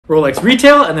Rolex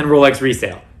retail, and then Rolex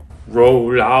resale.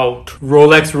 Roll out.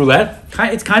 Rolex Roulette.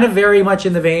 It's kind of very much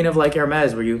in the vein of like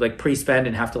Hermes, where you like pre-spend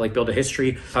and have to like build a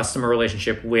history, customer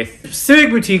relationship with a specific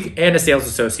boutique and a sales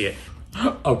associate.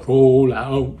 A roll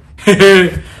out.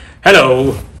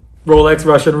 Hello. Rolex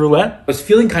Russian roulette. I was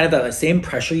feeling kind of that same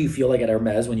pressure you feel like at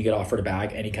Hermes when you get offered a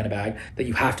bag, any kind of bag, that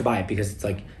you have to buy it because it's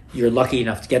like you're lucky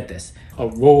enough to get this. A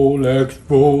Rolex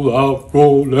roll out,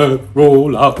 Rolex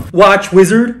roll out. Watch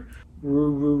wizard. Robust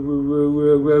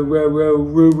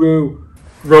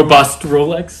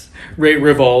Rolex.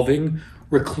 Revolving.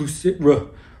 Reclusive.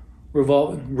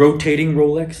 Revolving. Rotating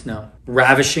Rolex. No.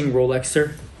 Ravishing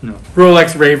Rolexer. No.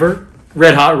 Rolex raver.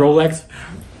 Red hot Rolex.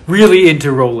 Really into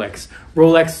Rolex.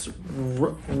 Rolex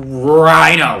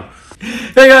Rhino.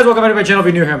 Hey guys, welcome back to my channel. If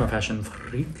you're new here, I'm a fashion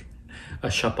freak, a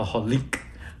shopaholic,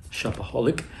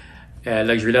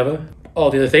 luxury lover,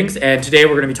 all the other things. And today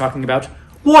we're going to be talking about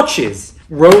watches.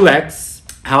 Rolex,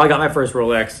 how I got my first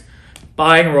Rolex,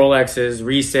 buying Rolexes,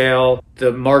 resale,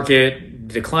 the market,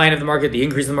 decline of the market, the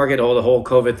increase of the market, the whole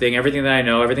COVID thing, everything that I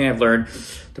know, everything I've learned,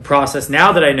 the process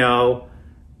now that I know,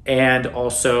 and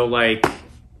also like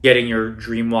getting your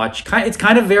dream watch. It's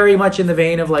kind of very much in the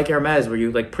vein of like Hermes, where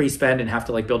you like pre-spend and have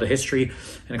to like build a history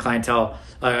and a clientele,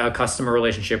 a customer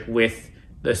relationship with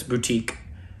this boutique,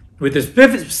 with this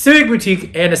specific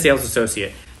boutique and a sales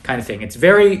associate kind of thing. It's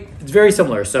very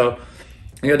similar. So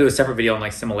I'm gonna do a separate video on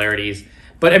like similarities,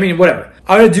 but I mean, whatever.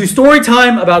 I'm gonna do story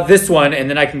time about this one, and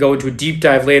then I can go into a deep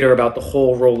dive later about the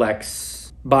whole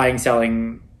Rolex buying,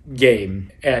 selling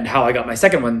game and how I got my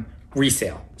second one,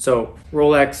 resale. So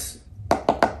Rolex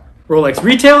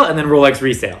retail, and then Rolex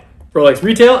resale. Rolex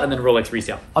retail, and then Rolex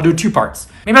resale. I'll do 2 parts.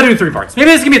 Maybe I'll do 3 parts.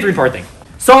 Maybe this is gonna be a 3-part thing.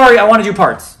 Sorry, I wanna do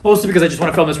parts. Mostly because I just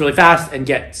wanna film this really fast and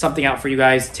get something out for you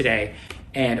guys today.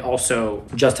 And also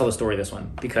just tell the story of this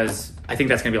one, because I think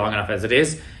that's gonna be long enough as it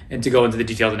is. And to go into the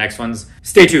detail of the next ones,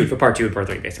 stay tuned for part 2 and part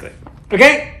 3, basically.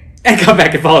 Okay? And come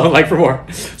back and follow and like for more.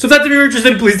 So if that's if you're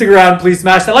interested, please stick around. Please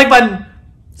smash that like button.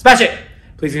 Smash it.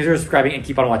 Please consider subscribing and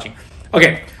keep on watching.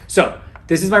 Okay, so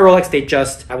this is my Rolex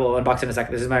Datejust. I will unbox it in a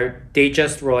second. This is my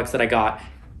Datejust Rolex that I got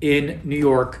in New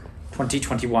York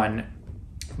 2021,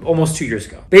 almost 2 years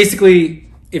ago.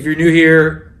 Basically, if you're new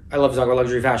here, I love to talk about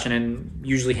luxury fashion and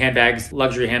usually handbags,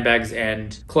 luxury handbags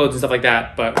and clothes and stuff like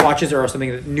that. But watches are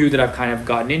something new that I've kind of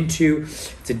gotten into.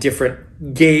 It's a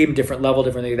different game, different level,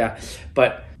 different thing like that.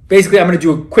 But basically, I'm going to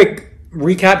do a quick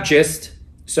recap gist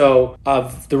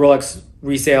of the Rolex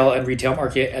resale and retail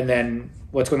market, and then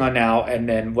what's going on now, and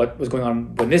then what was going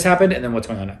on when this happened, and then what's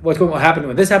going on now. What's going to happen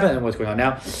when this happened, and what's going on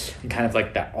now, and kind of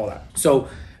like that, all that. So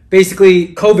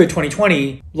basically, COVID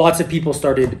 2020, lots of people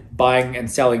started buying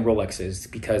and selling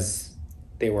Rolexes because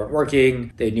they weren't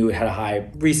working. They knew it had a high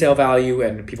resale value,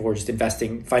 and people were just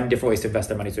investing, finding different ways to invest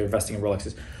their money. So they're investing in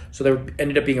Rolexes. So there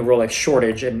ended up being a Rolex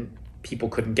shortage, and people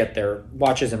couldn't get their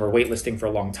watches and were waitlisting for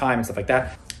a long time and stuff like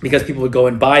that, because people would go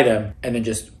and buy them and then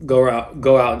just go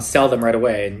out and sell them right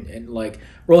away. And like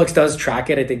Rolex does track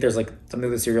it. I think there's like something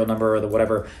with the serial number or the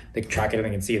whatever. They can track it and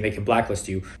they can see, and they can blacklist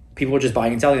you. People were just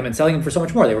buying and selling them for so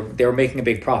much more. They were making a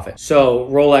big profit. So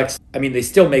Rolex, I mean, they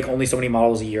still make only so many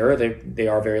models a year. They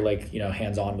are very like,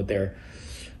 hands-on with their,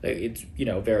 it's,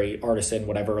 very artisan,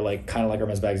 whatever, like kind of like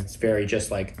Hermes bags. It's very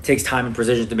just like, it takes time and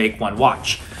precision to make one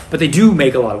watch, but they do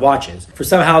make a lot of watches. For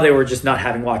somehow they were just not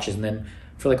having watches. And then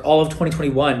for like all of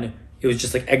 2021, it was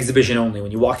just like exhibition only.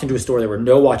 When you walked into a store, there were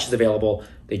no watches available.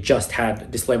 They just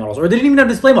had display models, or they didn't even have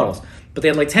display models, but they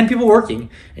had like 10 people working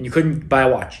and you couldn't buy a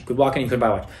watch. You could walk in, you couldn't buy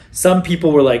a watch. Some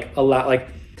people were like,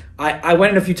 I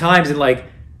went in a few times and like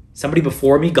somebody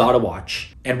before me got a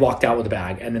watch and walked out with a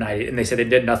bag. And then they said they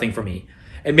did nothing for me.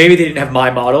 And maybe they didn't have my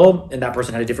model and that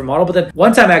person had a different model. But then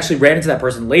one time I actually ran into that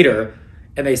person later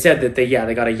and they said that they got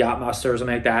a Yachtmaster or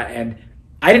something like that. And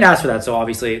I didn't ask for that, so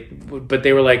obviously, but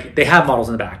they were like, they have models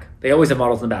in the back. They always have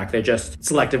models in the back. They're just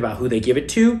selective about who they give it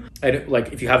to. And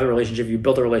like, if you have a relationship, you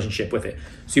built a relationship with it.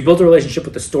 So you built a relationship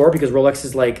with the store, because Rolex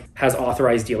is like, has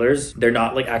authorized dealers. They're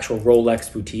not like actual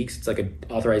Rolex boutiques. It's like an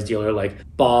authorized dealer like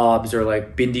Bob's or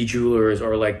like Bindi Jewelers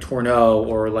or like Tourneau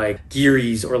or like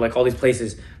Geary's or like all these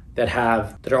places that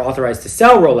are authorized to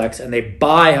sell Rolex, and they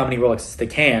buy how many Rolexes they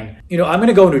can. I'm going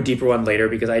to go into a deeper one later,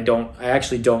 because I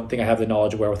actually don't think I have the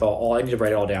knowledge wherewithal. I need to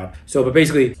write it all down. So, but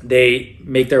basically they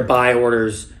make their buy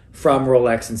orders from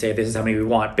Rolex and say, this is how many we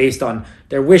want, based on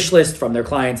their wish list from their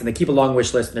clients. And they keep a long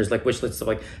wish list. And there's like wish lists of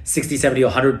like 60, 70,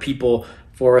 100 people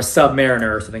for a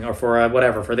Submariner or something, or for a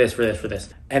whatever, for this.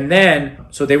 And then,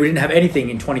 so they didn't have anything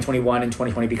in 2021 and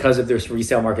 2020 because of this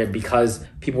resale market, because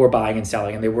people were buying and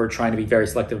selling and they were trying to be very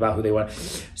selective about who they want.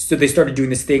 So they started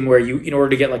doing this thing where you, in order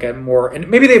to get like a more, and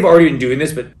maybe they've already been doing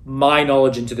this, but my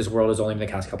knowledge into this world is only in the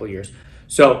past couple of years.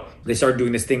 So they started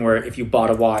doing this thing where if you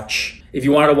bought a watch, if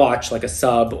you wanted a watch like a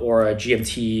Sub or a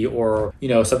GMT or, you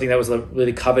know, something that was a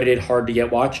really coveted, hard to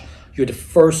get watch, you had to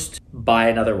first buy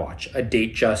another watch, a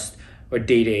Datejust or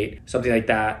Day-Date, something like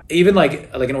that. Even like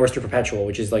an Oyster Perpetual,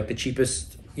 which is like the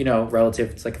cheapest, you know, relative.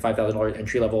 It's like a $5,000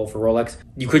 entry level for Rolex.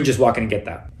 You couldn't just walk in and get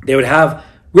that. They would have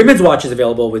women's watches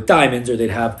available with diamonds, or they'd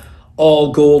have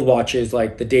all gold watches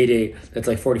like the Day-Date that's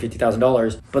like $40,000,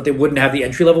 $50,000, but they wouldn't have the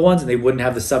entry level ones, and they wouldn't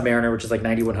have the Submariner, which is like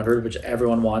 9100, which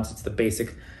everyone wants. It's the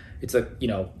basic, it's a, you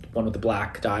know, one with the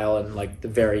black dial and like the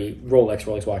very Rolex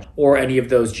watch, or any of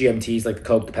those GMTs like the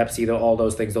Coke, the Pepsi, all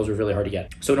those things. Those are really hard to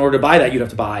get. So in order to buy that, you'd have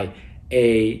to buy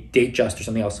a Datejust or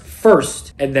something else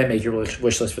first, and then make your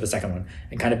wish list for the second one,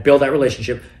 and kind of build that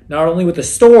relationship not only with the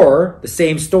store, the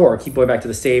same store, keep going back to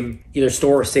the same either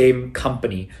store or same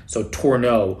company, so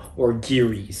Tourneau or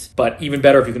Geary's, but even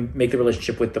better if you can make the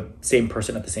relationship with the same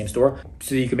person at the same store,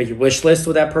 so you can make your wish list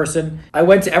with that person. I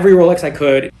went to every Rolex I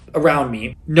could around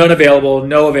me, none available,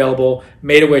 no available,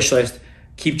 made a wish list.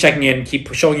 Keep checking in,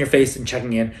 keep showing your face and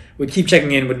checking in. Would keep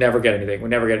checking in, would never get anything,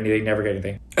 never get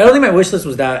anything. I don't think my wish list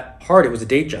was that hard. It was a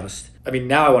Datejust. I mean,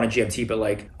 now I want a GMT, but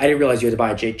like, I didn't realize you had to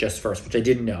buy a Datejust first, which I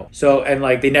didn't know. So, and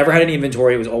like, they never had any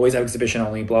inventory. It was always exhibition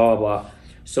only, blah, blah, blah.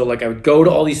 So like, I would go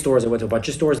to all these stores. I went to a bunch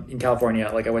of stores in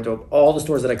California. Like, I went to all the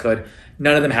stores that I could.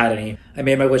 None of them had any. I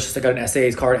made my wish list. I got an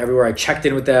SA's card everywhere. I checked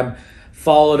in with them,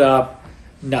 followed up.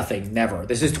 Nothing, never.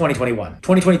 This is 2021.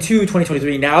 2022,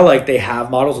 2023, now like they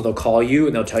have models where they'll call you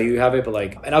and they'll tell you have it, but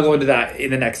like, and I'll go into that in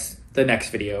the next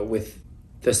video with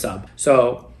the Sub.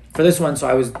 So for this one, so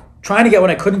I was trying to get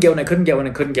one, I couldn't get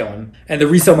one. And the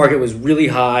resale market was really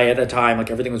high at that time.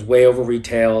 Like everything was way over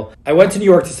retail. I went to New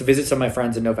York just to visit some of my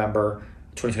friends in November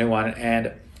 2021,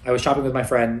 and I was shopping with my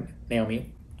friend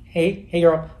Naomi. Hey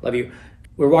girl, love you.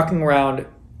 We were walking around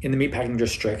in the meatpacking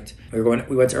district. We went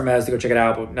to Hermes to go check it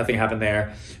out, but nothing happened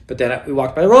there. But then we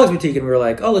walked by the Rolex boutique and we were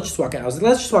like, oh, let's just walk in. I was like,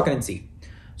 let's just walk in and see.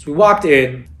 So we walked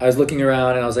in, I was looking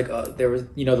around and I was like, oh, there was,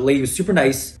 you know, the lady was super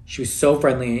nice. She was so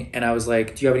friendly. And I was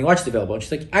like, do you have any watches available? And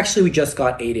she's like, actually, we just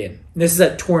got 8 in. And this is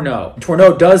at Tourneau.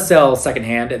 Tourneau does sell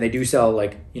secondhand and they do sell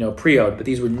like, you know, pre-owned, but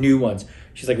these were new ones.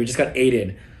 She's like, we just got 8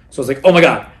 in. So I was like, oh my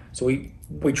God. So we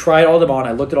tried all of them on.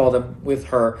 I looked at all of them with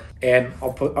her, and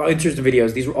I'll insert some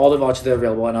videos. These were all the watches that are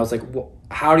available. And I was like, well,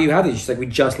 how do you have these? She's like, we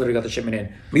just literally got the shipment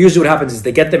in. But usually what happens is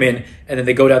they get them in and then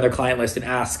they go down their client list and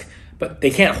ask, but they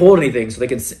can't hold anything. So they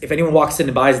can, if anyone walks in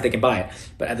and buys it, they can buy it.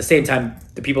 But at the same time,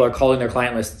 the people are calling their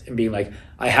client list and being like,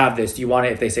 I have this. Do you want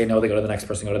it? If they say no, they go to the next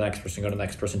person, go to the next person, go to the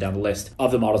next person down the list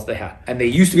of the models they had. And they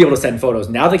used to be able to send photos.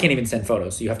 Now they can't even send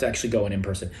photos. So you have to actually go in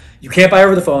person. You can't buy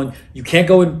over the phone. You can't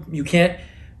go in, you can't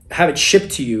have it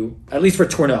shipped to you, at least for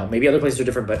Tourneau. Maybe other places are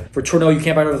different, but for Tourneau, you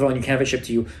can't buy it over the phone. You can't have it shipped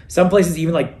to you. Some places,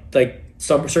 even like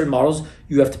some certain models,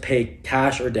 you have to pay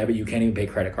cash or debit. You can't even pay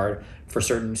credit card for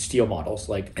certain steel models.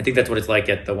 Like, I think that's what it's like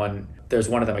at the one, there's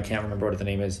one of them, I can't remember what the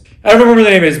name is. I don't remember the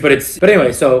name is, but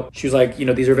anyway, so she was like, you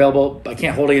know, these are available. I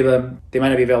can't hold any of them. They might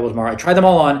not be available tomorrow. I tried them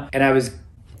all on, and I was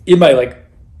in my like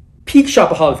peak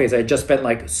shopaholic phase. I had just spent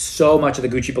like so much of the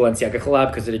Gucci Balenciaga collab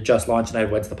because it had just launched, and I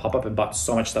went to the pop-up and bought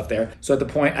so much stuff there. So at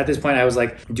this point, I was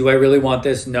like, do I really want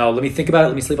this? No, let me think about it.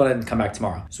 Let me sleep on it and come back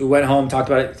tomorrow. So we went home, talked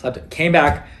about it, slept, came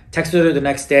back, texted her the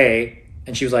next day,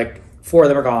 and she was like, 4 of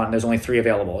them are gone. There's only 3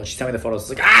 available. And she sent me the photos. I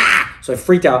was like, ah! So I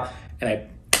freaked out and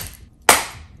I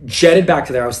jetted back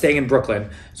to there. I was staying in Brooklyn.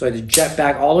 So I had to jet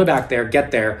back all the way back there, get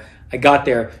there. I got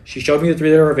there. She showed me the 3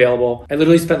 that were available. I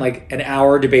literally spent like an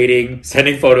hour debating,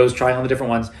 sending photos, trying on the different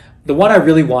ones. The one I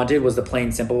really wanted was the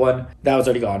plain simple one. That was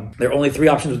already gone. There are only 3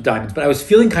 options with diamonds, but I was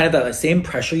feeling kind of that same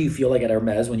pressure you feel like at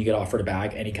Hermes when you get offered a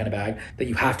bag, any kind of bag, that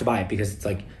you have to buy it because it's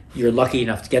like, you're lucky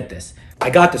enough to get this. I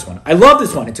got this one. I love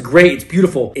this one. It's great. It's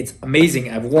beautiful. It's amazing.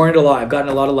 I've worn it a lot. I've gotten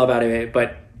a lot of love out of it,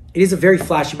 but it is a very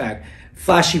flashy bag,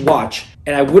 flashy watch.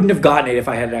 And I wouldn't have gotten it if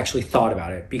I had actually thought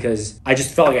about it because I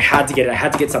just felt like I had to get it. I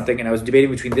had to get something. And I was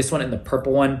debating between this one and the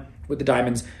purple one with the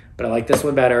diamonds, but I like this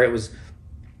one better. It was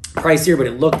pricier, but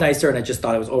it looked nicer. And I just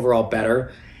thought it was overall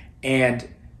better.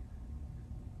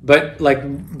 But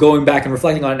like going back and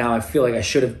reflecting on it now, I feel like I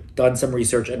should have done some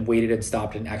research and waited and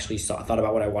stopped and actually thought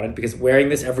about what I wanted, because wearing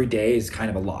this every day is kind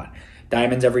of a lot.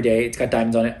 diamonds every day. It's got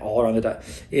diamonds on it all around it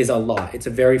is a lot. It's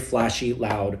a very flashy,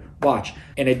 loud watch.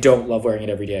 And I don't love wearing it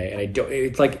every day. And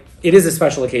it's like, it is a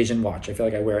special occasion watch. I feel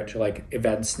like I wear it to like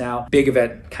events now, big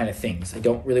event kind of things. I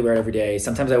don't really wear it every day.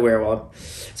 Sometimes I wear it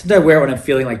when I'm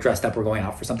feeling like dressed up or going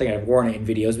out for something. I've worn it in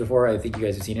videos before. I think you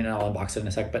guys have seen it and I'll unbox it in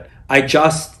a sec. But I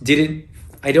just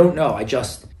I don't know. I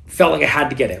just felt like I had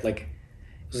to get it. Like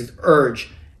it was an urge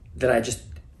that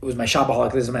it was my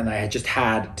shopaholicism and I just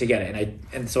had to get it.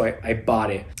 And so I bought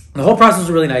it. The whole process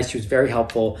was really nice. She was very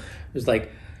helpful. It was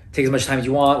like, take as much time as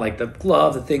you want, like the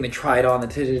glove, the thing, to try it on,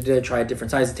 try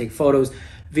different sizes, take photos,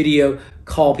 video,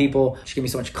 call people. She gave me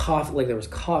so much coffee. Like there was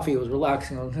coffee, it was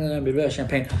relaxing,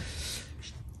 champagne.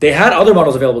 They had other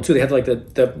models available too. They had like the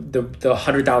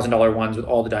 $100,000 ones with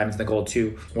all the diamonds and the gold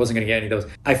too. I wasn't gonna get any of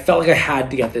those. I felt like I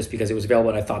had to get this because it was available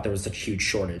and I thought there was such a huge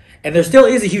shortage. And there still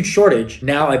is a huge shortage.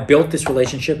 Now I built this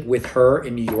relationship with her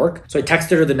in New York. So I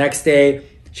texted her the next day.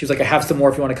 She was like, I have some more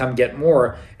if you want to come get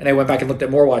more. And I went back and looked at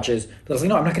more watches. But I was like,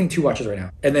 no, I'm not getting 2 watches right now.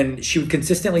 And then she would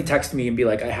consistently text me and be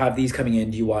like, I have these coming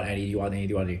in. Do you want any? Do you want any? Do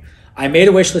you want any? I made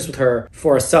a wish list with her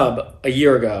for a sub a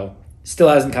year ago. Still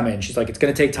hasn't come in. She's like, it's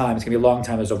going to take time. It's going to be a long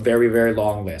time. There's a very, very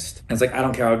long list. And it's like, I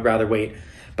don't care. I would rather wait.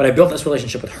 But I built this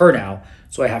relationship with her now.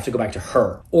 So I have to go back to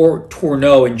her. Or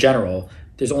Tourneau in general.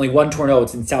 There's only one Tourneau.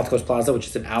 It's in South Coast Plaza, which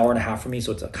is an hour and a half from me.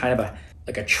 So it's a kind of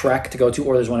a trek to go to,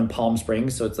 or there's one in Palm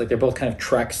Springs. So it's like, they're both kind of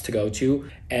treks to go to.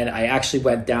 And I actually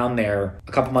went down there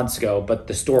a couple months ago, but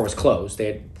the store was closed. They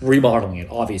had remodeling it,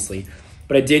 obviously.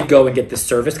 But I did go and get this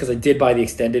service because I did buy the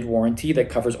extended warranty that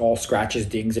covers all scratches,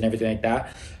 dings, and everything like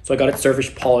that. So I got it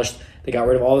serviced, polished. They got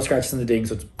rid of all the scratches and the dings.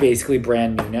 So it's basically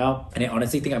brand new now. And I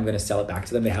honestly think I'm going to sell it back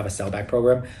to them. They have a sell back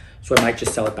program. So I might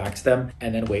just sell it back to them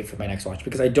and then wait for my next watch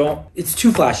because it's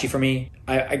too flashy for me.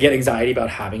 I get anxiety about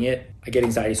having it. I get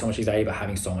so much anxiety about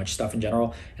having so much stuff in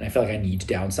general. And I feel like I need to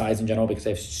downsize in general because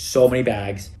I have so many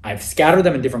bags. I've scattered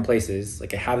them in different places.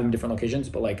 Like I have them in different locations,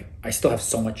 but like I still have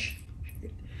so much.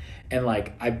 And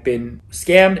like I've been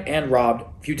scammed and robbed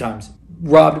a few times.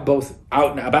 Robbed both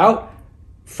out and about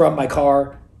from my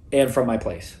car and from my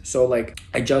place. So like,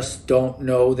 I just don't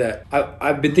know that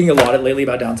I've been thinking a lot lately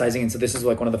about downsizing. And so this is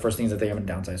like one of the first things that I'm going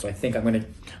to downsize. So I think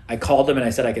I called them and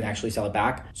I said I can actually sell it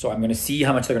back. So I'm going to see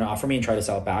how much they're going to offer me and try to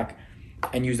sell it back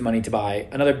and use the money to buy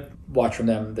another watch from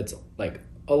them that's like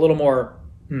a little more,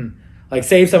 like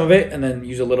save some of it and then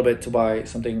use a little bit to buy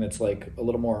something that's like a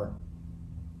little more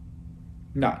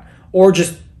not, or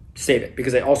just save it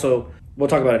because we'll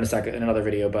talk about it in a second in another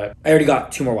video, but I already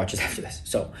got 2 more watches after this.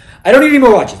 So I don't need any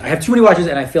more watches. I have too many watches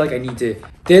and I feel like I need to,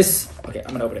 okay,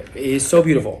 I'm gonna open it. It is so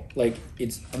beautiful. Like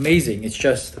it's amazing. It's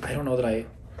just, I don't know that I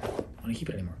want to keep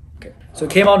it anymore. Okay. So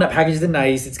it came all packaged in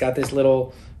nice. It's got this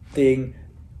little thing,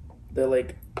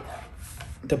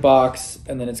 the box,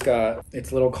 and then it's got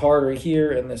its little card right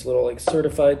here and this little like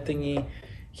certified thingy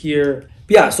here.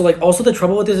 But yeah, so like also the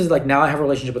trouble with this is like now I have a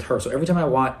relationship with her. So every time I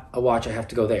want a watch, I have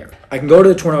to go there. I can go to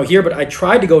the Tourneau here, but I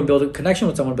tried to go and build a connection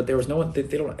with someone, but there was no one,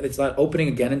 it's not opening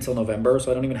again until November.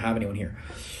 So I don't even have anyone here.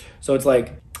 So it's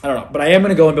like, I don't know, but I am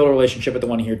going to go and build a relationship with the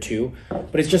one here too,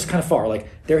 but it's just kind of far. Like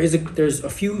there's a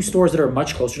few stores that are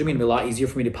much closer to me and be a lot easier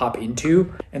for me to pop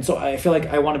into. And so I feel like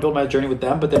I want to build my journey with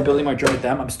them, but then building my journey with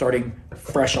them, I'm starting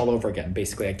fresh all over again.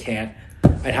 Basically, I'd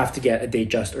have to get a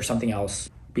Datejust or something else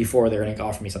before they're going to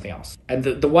offer me something else. And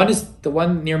the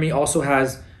one near me also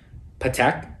has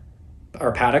Patek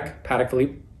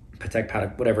Philippe,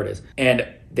 whatever it is. And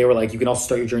they were like, you can also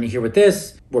start your journey here with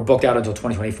this. We're booked out until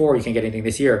 2024. You can't get anything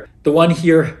this year. The one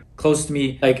here close to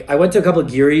me, like I went to a couple of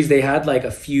Gearys. They had like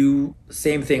a few,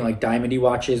 same thing, like diamondy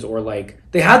watches, or like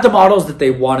they had the models that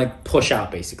they want to push out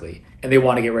basically. And they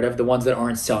want to get rid of the ones that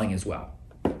aren't selling as well.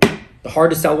 The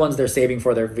hard to sell ones they're saving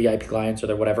for their VIP clients or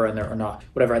their whatever, and they're not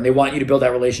whatever. And they want you to build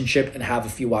that relationship and have a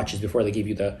few watches before they give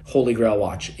you the holy grail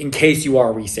watch in case you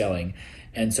are reselling.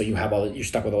 And so you're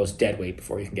stuck with all this dead weight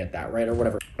before you can get that, right? Or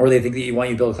whatever. Or they think that you want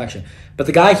you to build a collection. But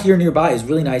the guy here nearby is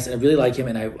really nice and I really like him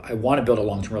and I want to build a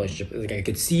long-term relationship. Like I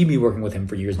could see me working with him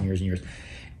for years and years and years.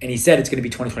 And he said it's going to be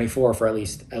 2024 for at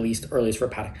least earliest for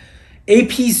Patek.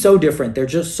 AP is so different. They're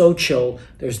just so chill.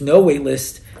 There's no wait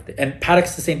list. And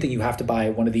Patek's the same thing. You have to buy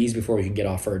one of these before you can get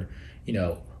offered,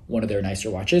 one of their nicer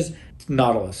watches.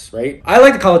 Nautilus, right? I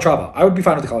like the Calatrava. I would be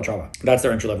fine with the Calatrava. That's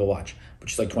their entry-level watch,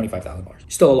 which is like $25,000.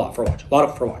 Still a lot for a watch. A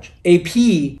lot for a watch.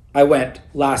 AP, I went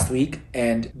last week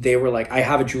and they were like, I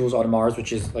have a Jules Audemars,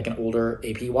 which is like an older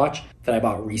AP watch that I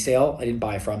bought resale. I didn't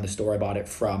buy from the store. I bought it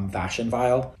from Fashion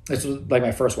File. This was like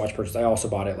my first watch purchase. I also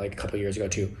bought it like a couple of years ago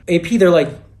too. AP, they're like,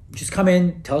 just come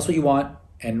in, tell us what you want,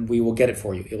 and we will get it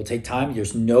for you. It will take time.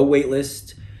 There's no wait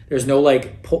list. There's no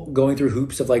like going through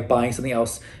hoops of like buying something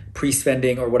else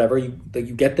pre-spending or whatever. You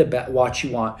get the watch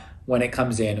you want when it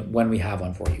comes in, when we have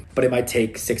one for you. But it might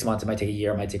take 6 months, it might take a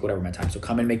year, it might take whatever amount of time. So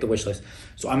come and make the wish list.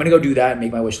 So I'm gonna go do that and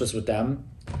make my wish list with them.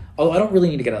 Although I don't really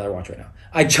need to get another watch right now.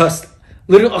 I just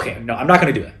literally, okay, no, I'm not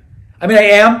gonna do that. I mean, I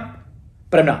am,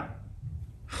 but I'm not.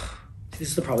 This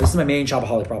is the problem. This is my main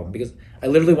shopaholic problem because I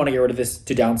literally want to get rid of this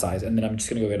to downsize, and then I'm just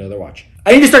gonna go get another watch.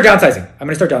 I need to start downsizing. I'm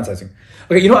gonna start downsizing.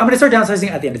 Okay, you know what? I'm gonna start downsizing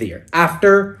at the end of the year.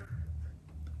 After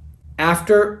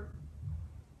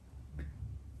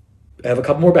I have a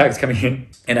couple more bags coming in,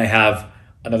 and I have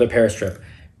another Paris trip,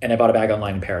 and I bought a bag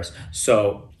online in Paris.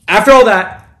 So after all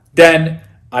that, then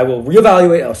I will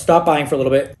reevaluate. I'll stop buying for a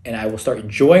little bit, and I will start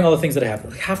enjoying all the things that I have.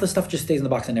 Like half the stuff just stays in the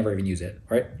box. I never even use it,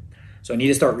 right? So I need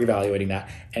to start reevaluating that,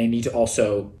 and I need to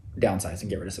also downsize and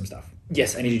get rid of some stuff.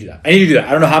 Yes, I need to do that.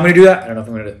 I don't know how I'm going to do that. I don't know if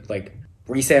I'm going to like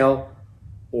resale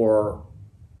or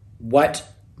what,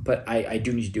 but I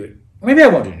do need to do it. Or maybe I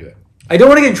won't do it. I don't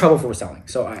want to get in trouble for reselling,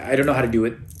 so I don't know how to do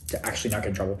it to actually not get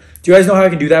in trouble. Do you guys know how I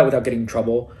can do that without getting in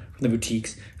trouble from the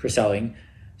boutiques for selling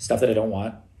stuff that I don't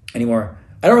want anymore?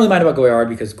 I don't really mind about Goyard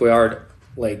because Goyard,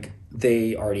 like,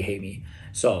 they already hate me.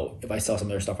 So if I sell some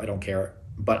of their stuff, I don't care.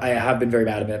 But I have been very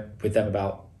mad with them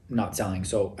about not selling,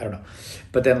 so I don't know.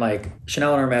 But then like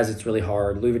Chanel and Hermes, it's really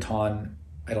hard. Louis Vuitton,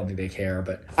 I don't think they care,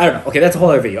 but I don't know. Okay, that's a whole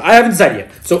other video. I haven't decided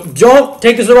yet. So don't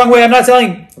take this the wrong way. I'm not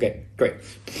selling. Okay, great.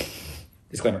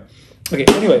 Disclaimer. Okay,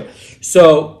 anyway,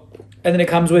 so, and then it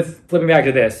comes with, flipping back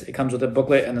to this, it comes with a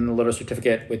booklet and then the little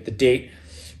certificate with the date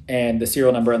and the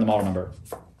serial number and the model number.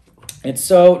 It's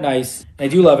so nice. I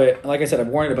do love it. Like I said, I've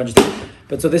worn it a bunch of times.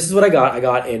 But so this is what I got. I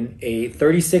got in a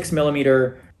 36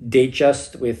 millimeter date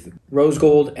just with rose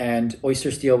gold and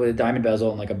oyster steel with a diamond bezel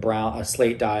and like a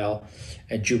slate dial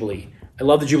at Jubilee. I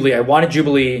love the Jubilee. I wanted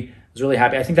Jubilee. I was really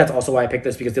happy. I think that's also why I picked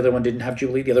this because the other one didn't have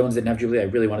Jubilee. The other ones didn't have Jubilee. I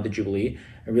really wanted the Jubilee.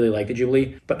 I really like the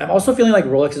Jubilee. But I'm also feeling like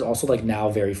Rolex is also like now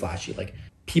very flashy. Like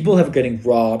people have getting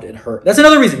robbed and hurt. That's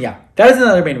another reason. Yeah, that is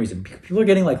another main reason. People are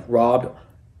getting like robbed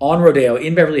on Rodeo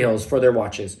in Beverly Hills for their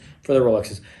watches, for their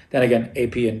Rolexes. Then again,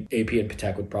 AP and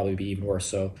Patek would probably be even worse.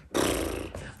 So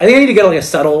I think I need to get like a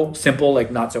subtle, simple,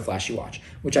 like not so flashy watch,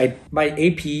 which my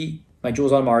AP, my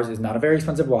Jewels on Mars is not a very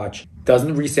expensive watch.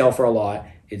 Doesn't resell for a lot.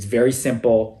 It's very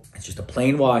simple. It's just a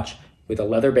plain watch with a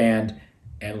leather band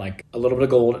and like a little bit of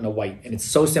gold and a white. And it's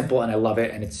so simple and I love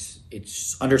it. And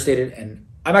it's understated. And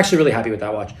I'm actually really happy with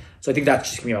that watch. So I think that's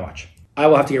just gonna be my watch. I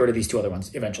will have to get rid of these two other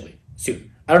ones eventually, soon.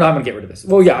 I don't know how I'm gonna get rid of this.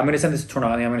 Well, yeah, I'm gonna send this to Tourneau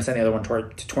and I'm gonna send the other one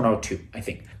to Tourneau too, I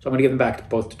think. So I'm gonna give them back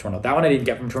both to Tourneau. That one I didn't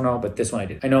get from Tourneau, but this one I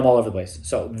did. I know them all over the place.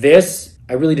 So this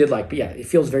I really did like, but yeah, it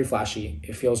feels very flashy.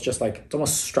 It feels just like, it's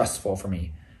almost stressful for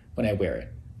me when I wear it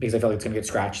because I feel like it's gonna get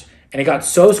scratched. And it got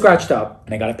so scratched up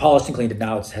and I got it polished and cleaned and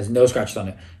now it has no scratches on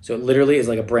it. So it literally is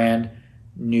like a brand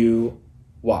new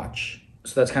watch.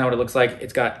 So that's kind of what it looks like.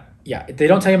 It's got, yeah, they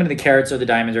don't tell you how many the carats or the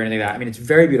diamonds or anything like that. I mean, it's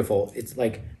very beautiful. It's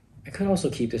like, I could also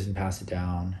keep this and pass it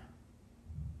down.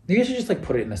 Maybe I should just like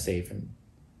put it in a safe and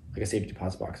like a safe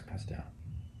deposit box and pass it down.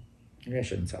 Maybe I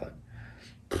shouldn't sell it.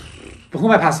 But who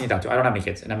am I passing it down to? I don't have any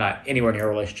kids and I'm not anywhere near a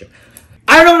relationship.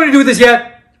 I don't know what I'm gonna do with this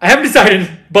yet. I haven't decided,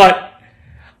 but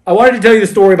I wanted to tell you the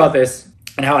story about this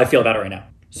and how I feel about it right now.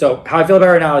 So how I feel about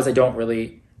it right now is I don't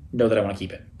really know that I want to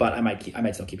keep it, but I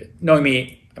might still keep it. Knowing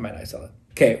me, I might not sell it.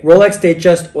 Okay, Rolex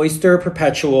Datejust Oyster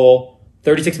Perpetual,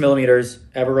 36 millimeters,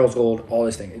 ever rose gold, all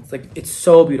this thing. It's like, it's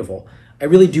so beautiful. I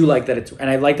really do like that and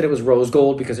I like that it was rose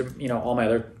gold because, you know, all my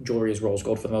other jewelry is rose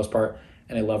gold for the most part,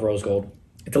 and I love rose gold.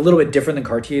 It's a little bit different than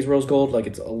Cartier's rose gold. Like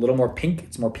it's a little more pink.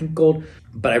 It's more pink gold,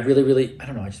 but I really, I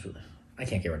don't know. I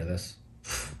can't get rid of this.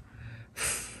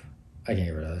 I can't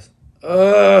get rid of this.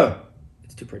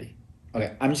 It's too pretty.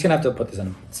 Okay, I'm just gonna have to put this in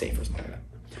a safe or something like that.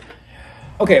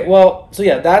 Okay, well, so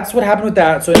yeah, that's what happened with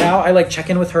that. So now I like check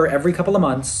in with her every couple of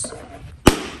months.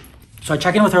 So I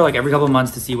check in with her like every couple of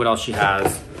months to see what else she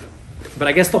has. But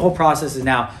I guess the whole process is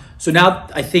now. So now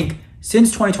I think since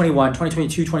 2021,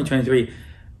 2022, 2023,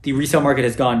 the resale market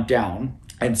has gone down.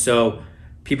 And so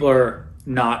people are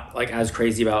not like as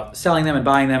crazy about selling them and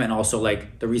buying them. And also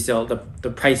like the resale,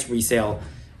 the price resale,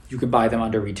 you can buy them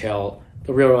under retail.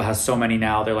 The Real Real has so many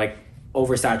now. They're like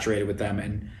oversaturated with them.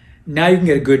 And now you can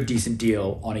get a good, decent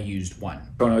deal on a used one.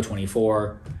 Chrono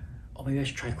 24. Oh, maybe I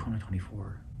should try Chrono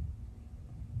 24.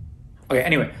 Okay,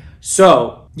 anyway.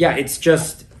 So, yeah,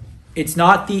 it's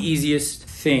not the easiest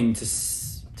thing to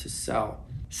sell.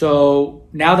 So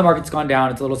now the market's gone down.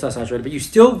 It's a little saturated, but you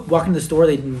still walk into the store,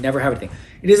 they never have anything.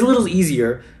 It is a little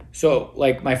easier. So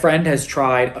like my friend has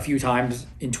tried a few times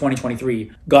in 2023,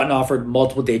 gotten offered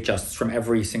multiple Datejusts from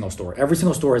every single store. Every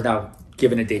single store is now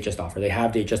given a Datejust offer. They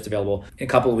have Datejusts available in a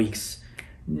couple of weeks.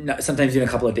 sometimes in a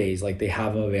couple of days, like they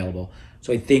have them available.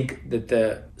 So I think that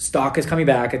the stock is coming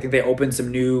back. I think they opened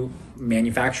some new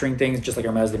manufacturing things, just like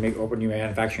Hermes, they open new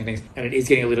manufacturing things, and it is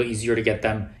getting a little easier to get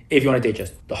them if you want to date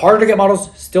just. The harder to get models,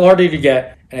 still harder to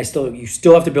get, and you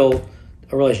still have to build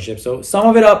a relationship. So sum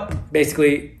of it up,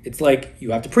 basically, it's like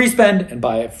you have to pre-spend and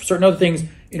buy certain other things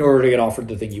in order to get offered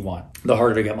the thing you want. The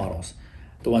harder to get models,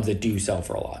 the ones that do sell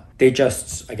for a lot. They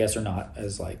just, I guess, are not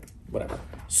as like, whatever.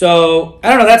 So, I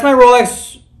don't know, that's my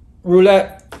Rolex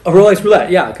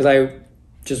Roulette, yeah, because I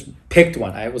just picked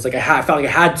one. I was like, I felt like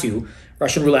I had to.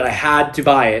 Russian roulette, I had to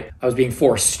buy it. I was being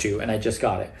forced to, and I just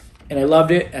got it. And I loved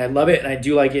it, and I love it, and I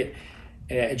do like it.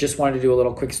 And I just wanted to do a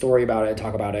little quick story about it and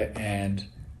talk about it, and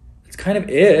that's kind of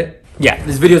it. Yeah,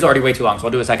 this video is already way too long, so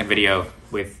I'll do a second video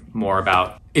with more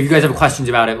about. If you guys have questions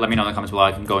about it, let me know in the comments below.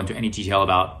 I can go into any detail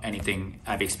about anything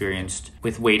I've experienced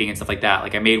with waiting and stuff like that.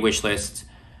 Like I made wish lists,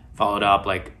 followed up,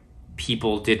 like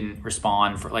people didn't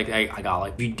respond for like I got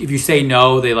like if you say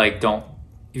no, they like don't.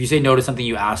 If you say no to something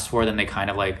you asked for, then they kind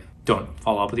of like don't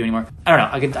follow up with you anymore. I don't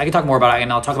know. I can talk more about it,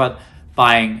 and I'll talk about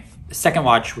buying the second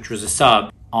watch, which was a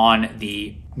sub on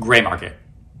the gray market.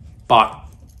 Bought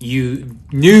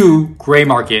new gray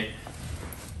market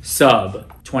sub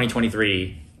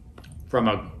 2023 from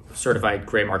a certified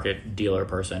gray market dealer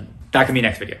person. That can be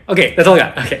next video. Okay, that's all I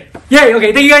got. Okay. Yay,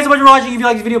 okay. Thank you guys so much for watching. If you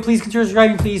like this video, please consider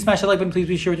subscribing. Please smash that like button.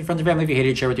 Please share with your friends and family. If you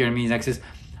hated it, share with your enemies and exes.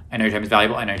 I know your time is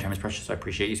valuable. I know your time is precious. So I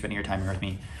appreciate you spending your time here with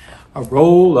me. A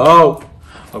roll out.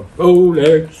 A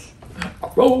Rolex.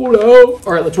 A roll out.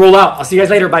 All right, let's roll out. I'll see you guys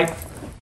later. Bye.